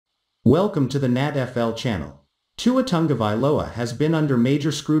Welcome to the NatFL channel. Tua Tagovailoa has been under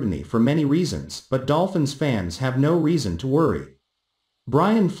major scrutiny for many reasons, but Dolphins fans have no reason to worry.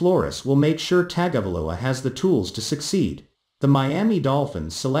 Brian Flores will make sure Tagovailoa has the tools to succeed. The Miami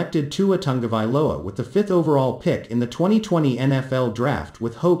Dolphins selected Tua Tagovailoa with the 5th overall pick in the 2020 NFL Draft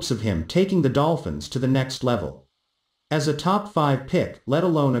with hopes of him taking the Dolphins to the next level. As a top 5 pick, let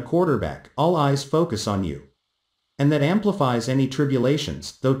alone a quarterback, all eyes focus on you. And that amplifies any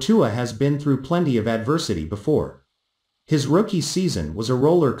tribulations, though Tua has been through plenty of adversity before. His rookie season was a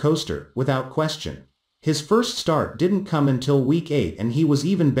roller coaster, without question. His first start didn't come until week 8 and he was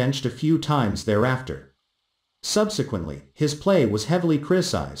even benched a few times thereafter. Subsequently, his play was heavily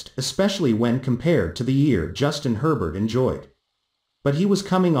criticized, especially when compared to the year Justin Herbert enjoyed. But he was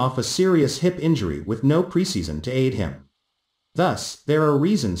coming off a serious hip injury with no preseason to aid him. Thus, there are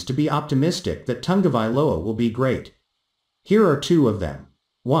reasons to be optimistic that Tagovailoa will be great. Here are 2 of them.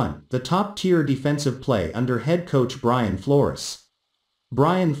 1. The top-tier defensive play under head coach Brian Flores.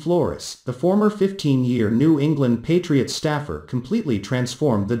 Brian Flores, the former 15-year New England Patriots staffer, completely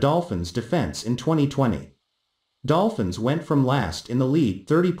transformed the Dolphins' defense in 2020. Dolphins went from last in the league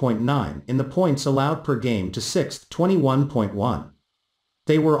 30.9 in the points allowed per game to 6th 21.1.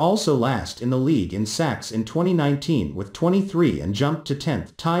 They were also last in the league in sacks in 2019 with 23 and jumped to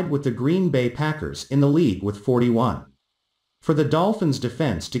 10th, tied with the Green Bay Packers in the league with 41. For the Dolphins'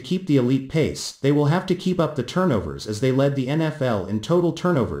 defense to keep the elite pace, they will have to keep up the turnovers as they led the NFL in total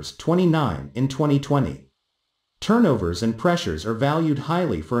turnovers, 29 in 2020. Turnovers and pressures are valued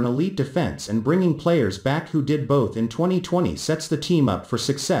highly for an elite defense, and bringing players back who did both in 2020 sets the team up for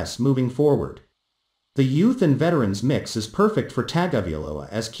success moving forward. The youth and veterans mix is perfect for Tagovailoa,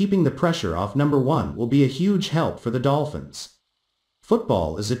 as keeping the pressure off number 1 will be a huge help for the Dolphins.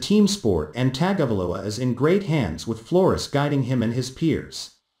 Football is a team sport and Tagovailoa is in great hands with Flores guiding him and his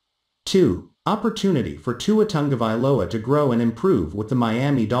peers. 2. Opportunity for Tua Tagovailoa to grow and improve with the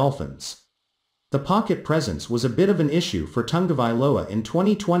Miami Dolphins. The pocket presence was a bit of an issue for Tagovailoa in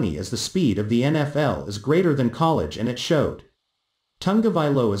 2020 as the speed of the NFL is greater than college, and it showed.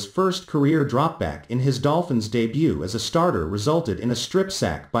 Tagovailoa's first career dropback in his Dolphins debut as a starter resulted in a strip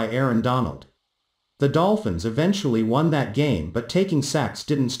sack by Aaron Donald. The Dolphins eventually won that game, but taking sacks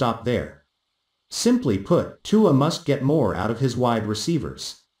didn't stop there. Simply put, Tua must get more out of his wide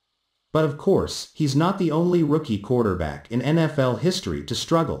receivers. But of course, he's not the only rookie quarterback in NFL history to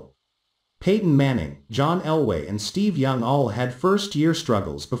struggle. Peyton Manning, John Elway and Steve Young all had first-year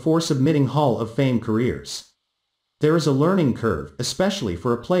struggles before submitting Hall of Fame careers. There is a learning curve, especially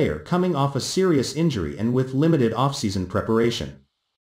for a player coming off a serious injury and with limited offseason preparation.